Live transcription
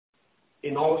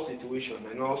in all situations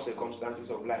and all circumstances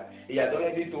of life. He has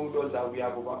already told us that we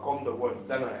have overcome the world. Is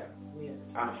that right? Yes.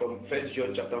 And from 1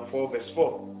 John chapter 4 verse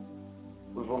 4,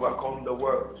 we've overcome the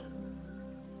world.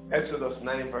 Exodus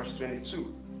 9 verse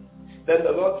 22. Then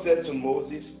the Lord said to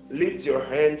Moses, lift your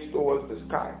hands towards the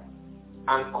sky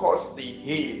and cause the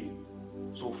hail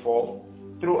to fall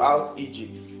throughout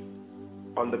Egypt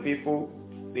on the people,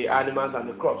 the animals, and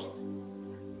the crops.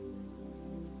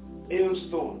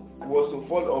 Hailstone was to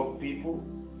fall on people,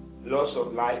 loss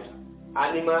of life,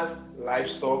 animals,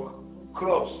 livestock,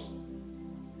 crops.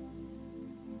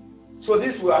 So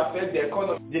this will affect the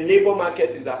economy. The labor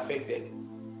market is affected.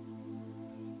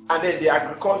 And then the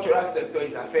agricultural sector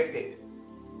is affected,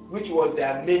 which was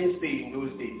their mainstay in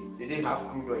those days. They didn't have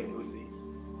crude oil in those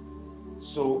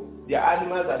days. So their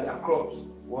animals and their crops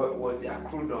was their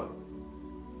crude oil.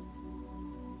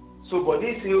 So, but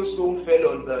this hailstone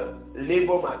fell on the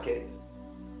labor market,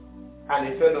 and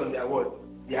it fell on their what?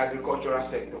 The agricultural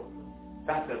sector.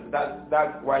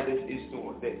 That's why this hailstone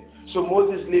was there. So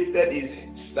Moses lifted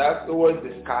his staff towards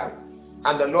the sky,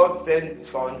 and the Lord sent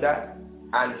thunder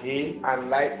and hail and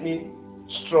lightning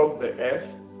struck the earth.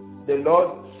 The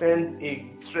Lord sent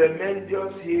a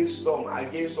tremendous hailstorm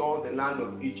against all the land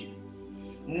of Egypt.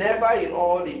 Never in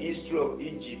all the history of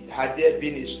Egypt had there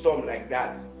been a storm like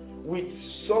that, with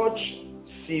such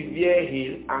severe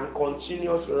hail and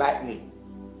continuous lightning.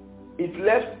 It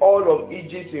left all of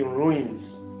Egypt in ruins.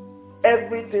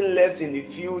 Everything left in the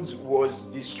fields was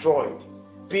destroyed.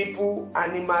 People,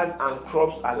 animals, and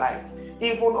crops alike.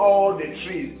 Even all the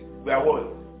trees were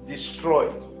what?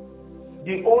 Destroyed.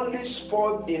 The only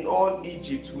spot in all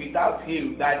Egypt without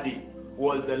hail that day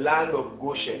was the land of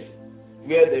Goshen,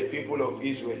 where the people of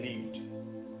Israel lived.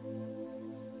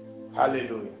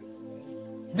 Hallelujah.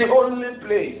 The only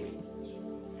place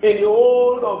in the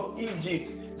whole of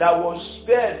Egypt that was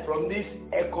spared from this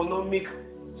economic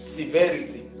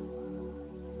severity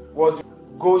was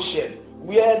Goshen,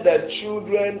 where the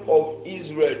children of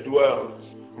Israel dwelt.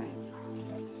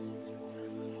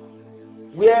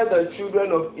 Where the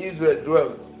children of Israel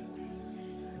dwelt.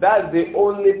 That's the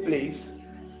only place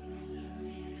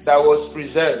that was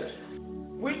preserved.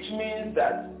 Which means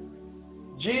that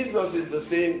Jesus is the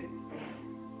same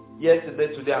yesterday,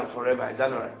 today, and forever. Is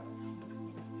that right?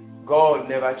 God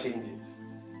never changes.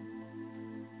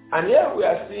 And here we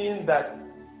are seeing that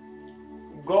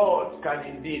God can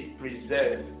indeed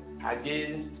preserve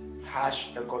against harsh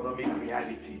economic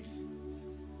realities.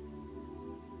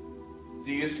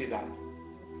 Do you see that?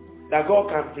 That God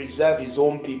can preserve his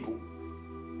own people.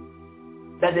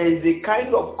 That there is a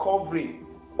kind of covering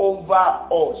over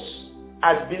us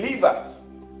as believers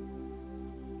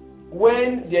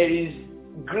when there is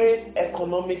great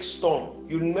economic storm.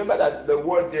 You remember that the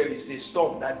word there is a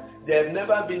storm, that there have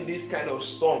never been this kind of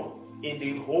storm in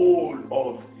the whole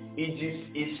of Egypt's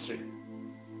history.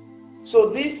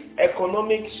 So this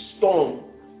economic storm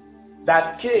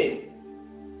that came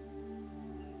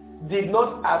did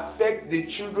not affect the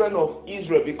children of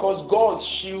Israel because God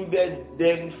shielded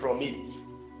them from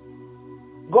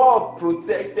it. God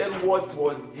protected what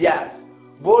was theirs.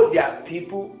 Both their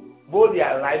people, both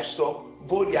their livestock,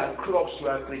 both their crops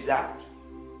were preserved.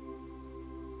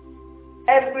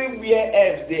 Everywhere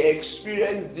else they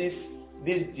experienced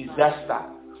this disaster,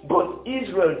 but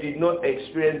Israel did not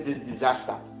experience this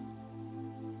disaster.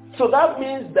 So that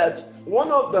means that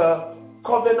one of the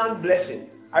covenant blessings,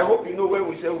 I hope you know when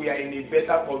we say we are in a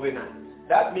better covenant,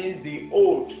 that means the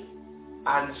old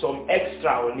and some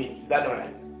extra on it. Is that all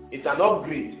right? It's an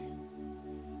upgrade.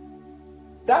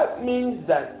 That means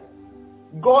that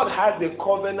God has a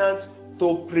covenant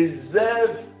to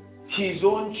preserve his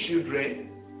own children,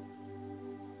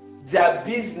 their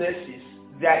businesses,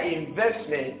 their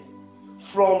investment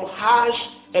from harsh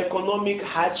economic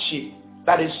hardship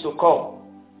that is to come.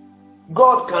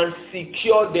 God can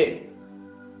secure them.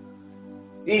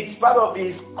 It's part of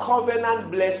his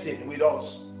covenant blessing with us.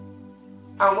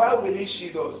 And why will he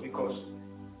shield us? Because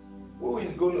who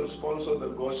is going to sponsor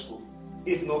the gospel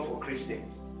if not for Christians?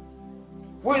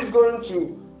 Who is going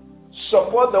to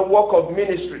support the work of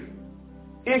ministry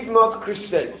if not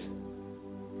Christians?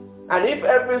 And if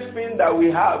everything that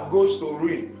we have goes to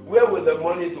ruin, where will the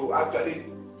money to actually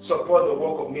support the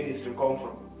work of ministry come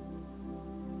from?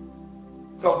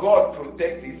 So God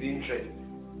protects his interest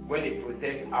when he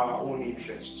protects our own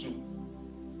interests too.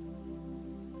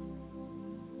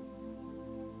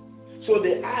 So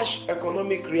the harsh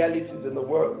economic realities in the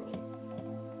world,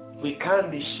 we can't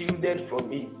be shielded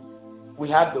from it. We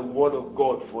have the word of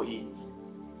God for it.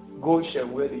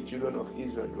 Goshen, where the children of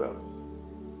Israel dwell.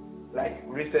 Like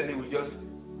recently we just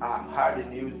heard the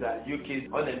news that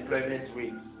UK's unemployment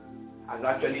rate has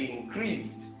actually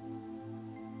increased,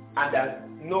 and that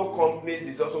no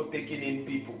companies is also taking in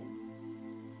people.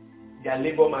 Their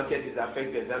labor market is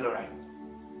affected, is that not right?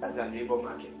 That's their labor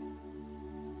market.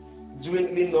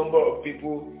 Dwindling number of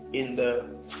people in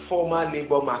the former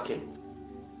labor market.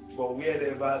 But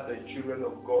wherever the children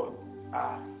of God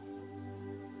are,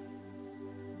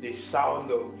 the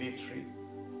sound of victory,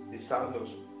 the sound of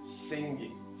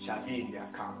singing shall be in their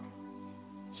camp.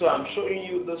 So I'm showing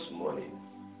you this morning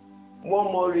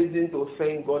one more reason to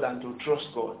thank God and to trust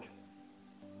God.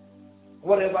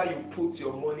 Whatever you put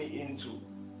your money into,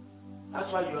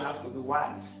 that's why you have to be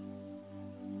wise.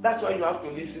 That's why you have to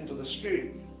listen to the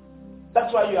Spirit.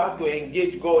 That's why you have to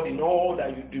engage God in all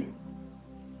that you do.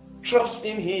 Trust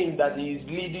in Him that He is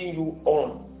leading you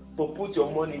on to put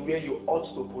your money where you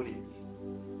ought to put it.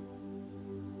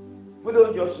 We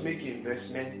don't just make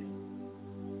investments.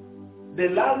 The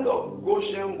land of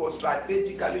Goshen was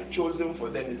strategically chosen for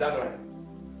them, is that right?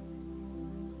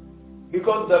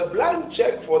 Because the blank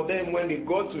check for them when they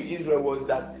got to Israel was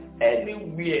that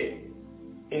anywhere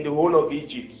in the whole of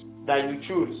Egypt that you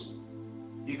choose,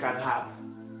 you can have.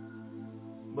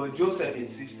 But Joseph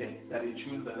insisted that he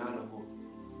choose the land of God,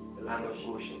 the land of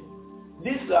Goshen.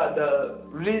 These are the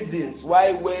reasons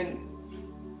why when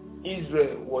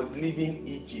Israel was leaving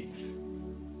Egypt,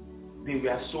 they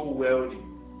were so wealthy.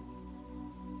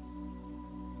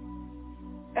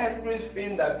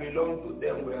 Everything that belonged to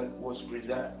them was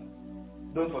preserved.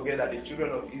 Don't forget that the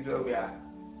children of Israel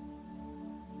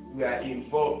were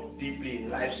involved deeply in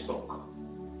livestock.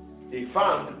 They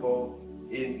farmed,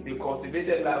 they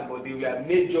cultivated land, but they were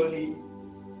majorly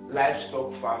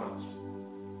livestock farmers.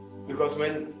 Because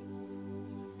when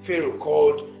Pharaoh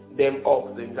called them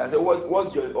up, they said,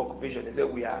 "What's your occupation?" They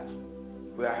said, "We are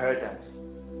herders.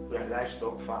 We are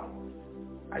livestock farmers."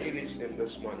 Are you listening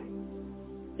this morning?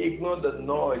 Ignore the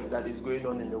noise that is going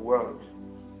on in the world.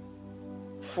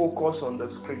 Focus on the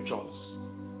scriptures.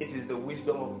 It is the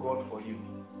wisdom of God for you.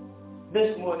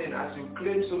 This morning, as you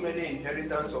claim so many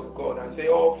inheritance of God and say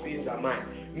all things are mine,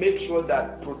 make sure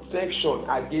that protection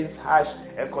against harsh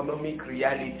economic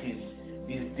realities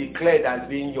is declared as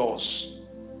being yours.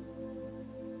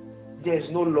 There is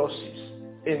no losses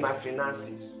in my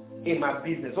finances, in my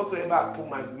business. Whatever I put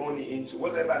my money into,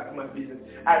 whatever I put my business,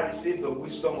 I receive the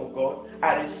wisdom of God.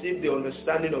 I receive the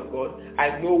understanding of God.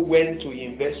 I know when to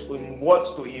invest, in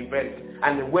what to invest,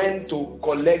 and when to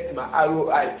collect my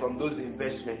ROI from those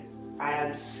investments. I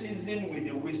am seasoned with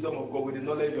the wisdom of God, with the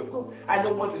knowledge of God. I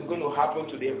know what is going to happen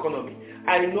to the economy.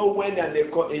 I know when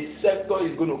a sector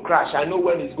is going to crash. I know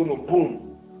when it's going to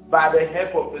boom. By the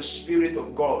help of the Spirit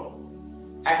of God,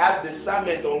 I have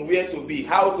discernment on where to be,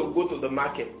 how to go to the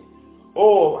market.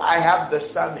 Oh, I have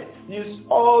discernment. Use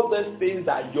all these things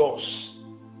are yours.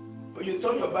 When you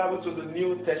turn your Bible to the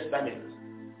New Testament,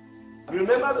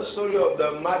 remember the story of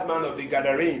the madman of the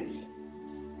Gadarenes.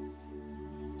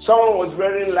 Someone was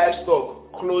rearing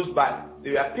livestock close by.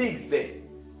 There were pigs there.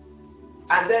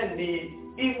 And then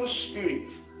the evil spirit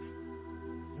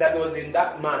that was in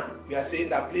that man, we are saying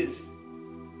that, please,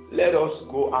 let us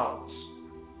go out.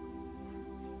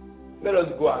 Let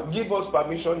us go out. Give us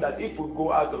permission that if we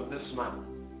go out of this man,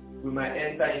 we might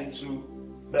enter into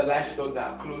the livestock that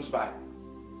are close by.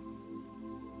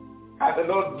 And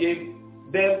the Lord gave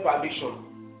them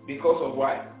permission because of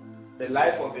why? The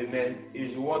life of a man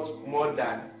is worth more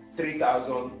than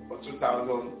 3,000 or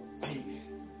 2,000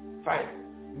 pigs. Fine.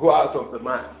 Go out of the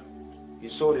man.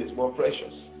 His soul is more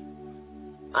precious.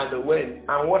 And the wind.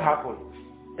 And what happened?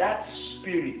 That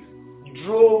spirit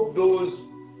drove those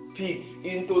pigs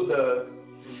into the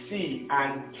sea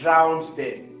and drowned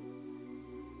them.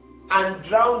 And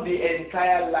drowned the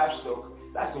entire livestock.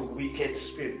 That's a wicked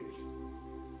spirit.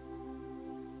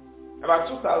 About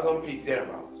 2,000 pigs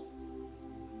thereabouts.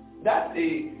 That's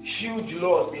a huge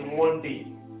loss in one day.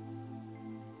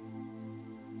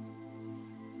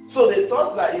 So they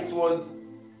thought that it was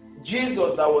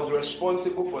Jesus that was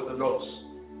responsible for the loss.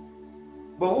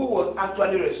 But who was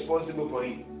actually responsible for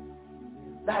it?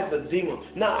 That's the demon.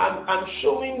 Now I'm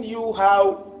showing you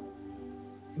how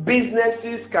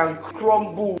businesses can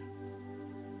crumble,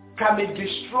 can be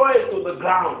destroyed to the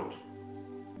ground.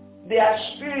 There are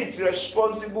spirits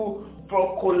responsible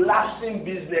for collapsing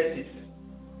businesses.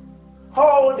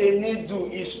 All they need to do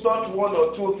is touch one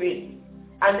or two things,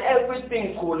 and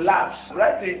everything collapses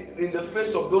right in the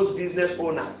face of those business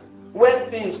owners. When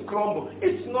things crumble,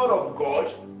 it's not of God.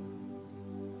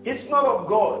 It's not of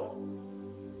God.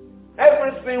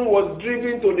 Everything was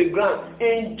driven to the ground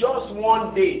in just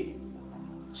one day,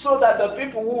 so that the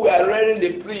people who were rearing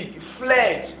the pig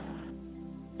fled.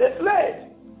 They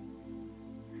fled.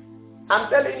 I'm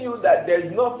telling you that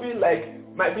there's nothing like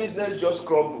My business just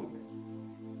crumbled.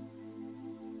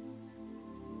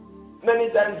 Many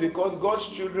times because God's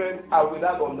children are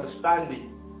without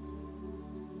understanding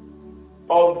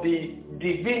of the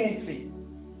divinity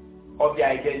of their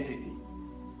identity.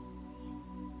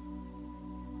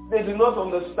 They do not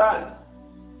understand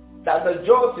that the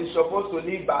just is supposed to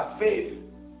live by faith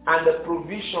and the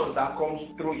provision that comes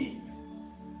through it.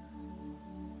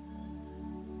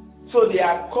 So they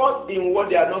are caught in what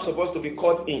they are not supposed to be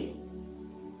caught in.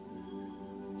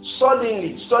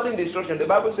 Sudden destruction. The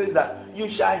Bible says that you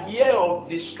shall hear of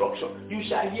destruction. You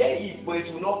shall hear it, but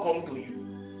it will not come to you.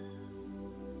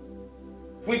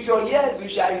 With your ears you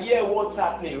shall hear what's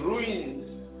happening, ruins,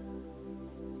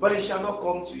 but it shall not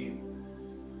come to you.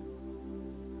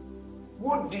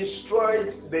 Who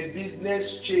destroyed the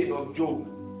business chain of Job?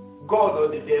 God or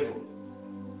the devil?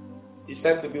 It's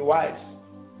time to be wise.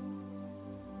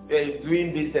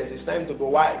 Doing business, it's time to be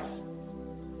wise.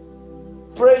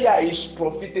 Prayer is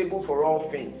profitable for all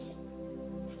things.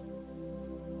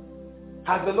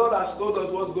 As the Lord has told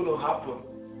us what's going to happen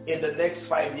in the next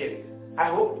 5 years, I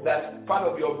hope that part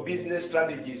of your business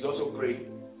strategy is also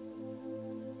praying.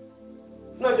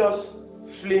 Not just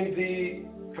flimsy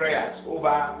prayers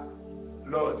over,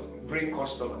 Lord, bring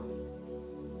customers.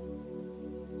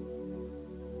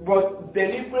 But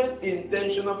deliberate,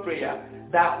 intentional prayer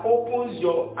that opens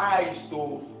your eyes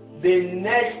to the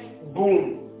next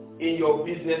boom in your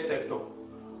business sector.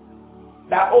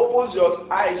 That opens your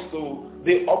eyes to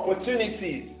the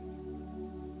opportunities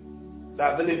that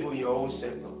are available in your own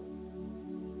sector.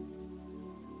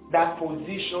 That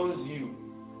positions you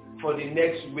for the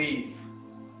next wave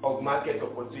of market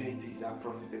opportunities and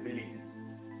profitability.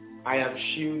 I am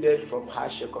shielded from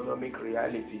harsh economic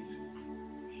realities.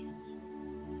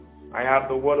 I have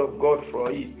the word of God for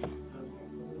it.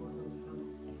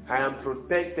 I am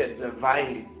protected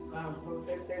divinely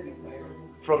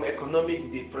from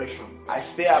economic depression. I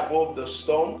stay above the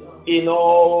storm in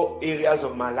all areas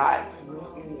of my life.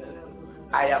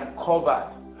 I am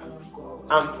covered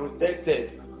and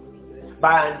protected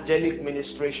by angelic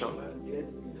ministration.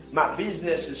 My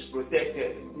business is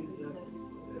protected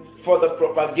for the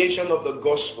propagation of the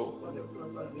gospel.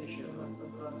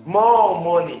 More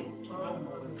money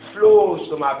flows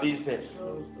to my business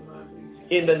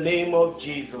in the name of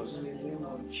Jesus.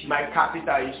 My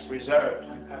capital is preserved.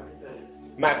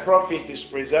 My profit is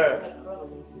preserved.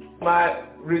 My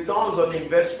returns on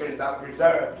investment are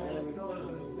preserved.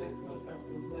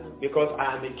 Because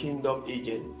I am a kingdom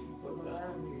agent.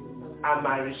 And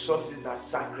my resources are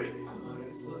sacred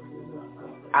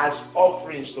as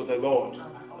offerings to the Lord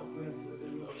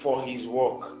for his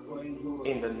work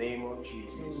in the name of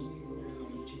Jesus.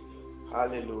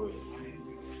 Hallelujah.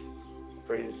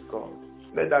 Praise God.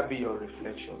 Let that be your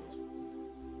reflection.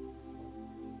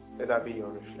 Let that be your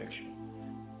reflection.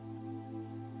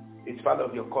 It's part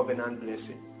of your covenant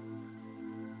blessing.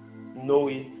 Know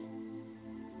it.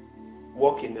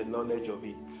 Walk in the knowledge of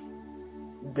it.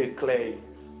 Declare it.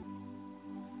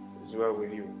 It's well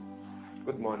with you.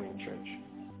 Good morning, church.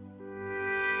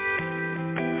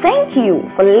 Thank you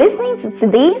for listening to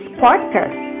today's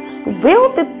podcast.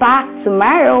 We'll be back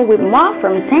tomorrow with more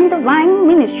from Divine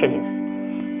Ministries.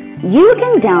 You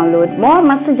can download more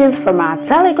messages from our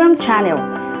Telegram channel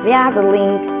via the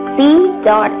link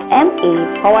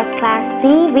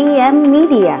t.me/TVM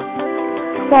Media.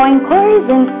 For inquiries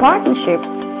and partnerships,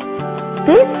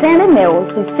 please send a mail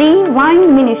to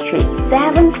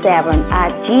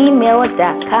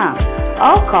cwineministry77@gmail.com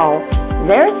or call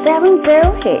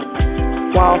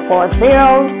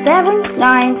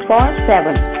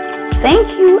 0708-440-7947. Thank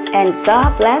you and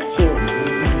God bless you.